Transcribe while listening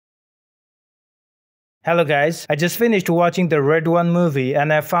Hello guys, I just finished watching the Red One movie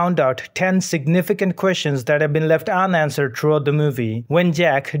and I found out 10 significant questions that have been left unanswered throughout the movie. When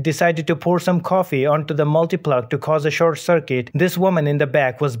Jack decided to pour some coffee onto the multiplug to cause a short circuit, this woman in the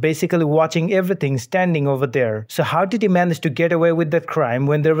back was basically watching everything standing over there. So how did he manage to get away with that crime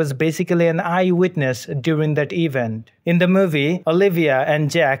when there was basically an eyewitness during that event? In the movie, Olivia and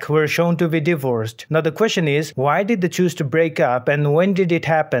Jack were shown to be divorced. Now the question is, why did they choose to break up and when did it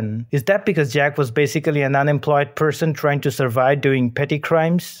happen? Is that because Jack was basically an unemployed person trying to survive doing petty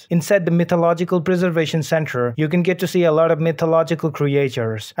crimes? Inside the Mythological Preservation Center, you can get to see a lot of mythological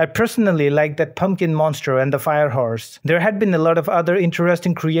creatures. I personally like that pumpkin monster and the fire horse. There had been a lot of other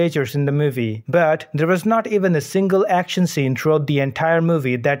interesting creatures in the movie, but there was not even a single action scene throughout the entire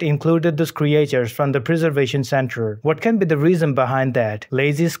movie that included those creatures from the Preservation Center. What can be the reason behind that?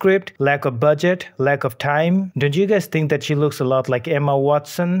 Lazy script? Lack of budget? Lack of time? Don't you guys think that she looks a lot like Emma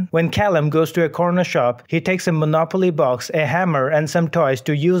Watson? When Callum goes to a corner shop, he takes a Monopoly box, a hammer, and some toys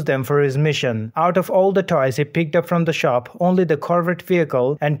to use them for his mission. Out of all the toys he picked up from the shop, only the Corvette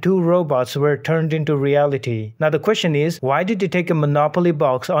vehicle and 2 robots were turned into reality. Now the question is, why did he take a Monopoly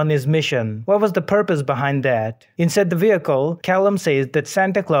box on his mission? What was the purpose behind that? Inside the vehicle, Callum says that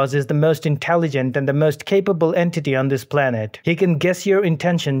Santa Claus is the most intelligent and the most capable entity on this planet. He can guess your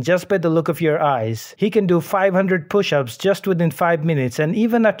intention just by the look of your eyes. He can do 500 push-ups just within 5 minutes, and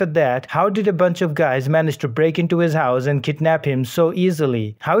even after that, how did a bunch of guys managed to break into his house and kidnap him so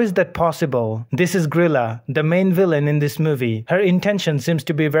easily? How is that possible? This is Grilla, the main villain in this movie. Her intention seems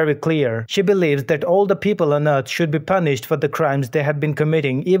to be very clear. She believes that all the people on Earth should be punished for the crimes they had been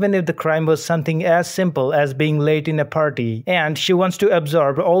committing, even if the crime was something as simple as being late in a party. And she wants to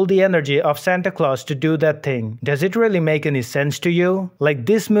absorb all the energy of Santa Claus to do that thing. Does it really make any sense to you? Like,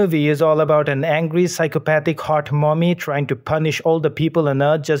 this movie is all about an angry, psychopathic hot mommy trying to punish all the people on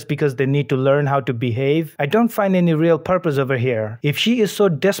Earth just because they need to learn how to behave? I don't find any real purpose over here. If she is so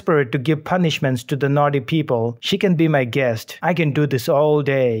desperate to give punishments to the naughty people, she can be my guest. I can do this all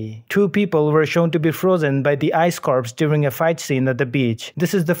day. 2 people were shown to be frozen by the ice corpse during a fight scene at the beach.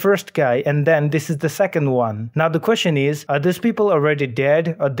 This is the first guy and then this is the second one. Now the question is, are these people already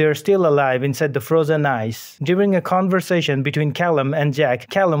dead or they're still alive inside the frozen ice? During a conversation between Callum and Jack,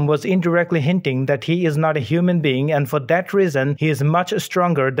 Callum was indirectly hinting that he is not a human being and for that reason he is much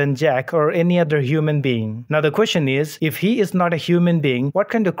stronger than Jack or any other human being. Now the question is, if he is not a human being, what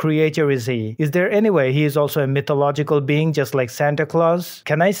kind of creature is he? Is there any way he is also a mythological being just like Santa Claus?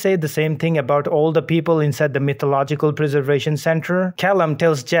 Can I say the same thing about all the people inside the Mythological Preservation Center? Callum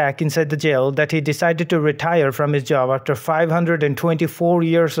tells Jack inside the jail that he decided to retire from his job after 524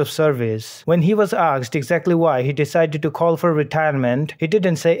 years of service. When he was asked exactly why he decided to call for retirement, he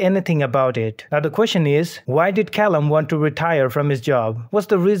didn't say anything about it. Now the question is, why did Callum want to retire from his job? What's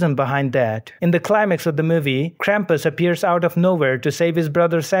the reason behind that? In the climax of the movie, Krampus appears out of nowhere to save his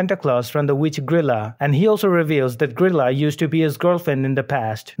brother Santa Claus from the witch Grilla, and he also reveals that Grilla used to be his girlfriend in the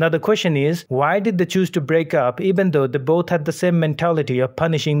past. Now the question is, why did they choose to break up even though they both had the same mentality of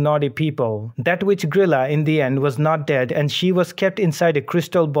punishing naughty people? That witch Grilla in the end was not dead and she was kept inside a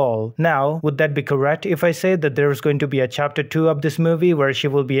crystal ball. Now, would that be correct if I say that there is going to be a chapter 2 of this movie where she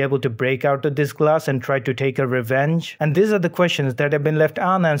will be able to break out of this glass and try to take her revenge? And these are the questions that have been left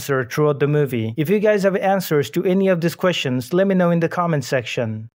unanswered throughout the movie. If you guys have answers to any of these questions, let me know in the comment section.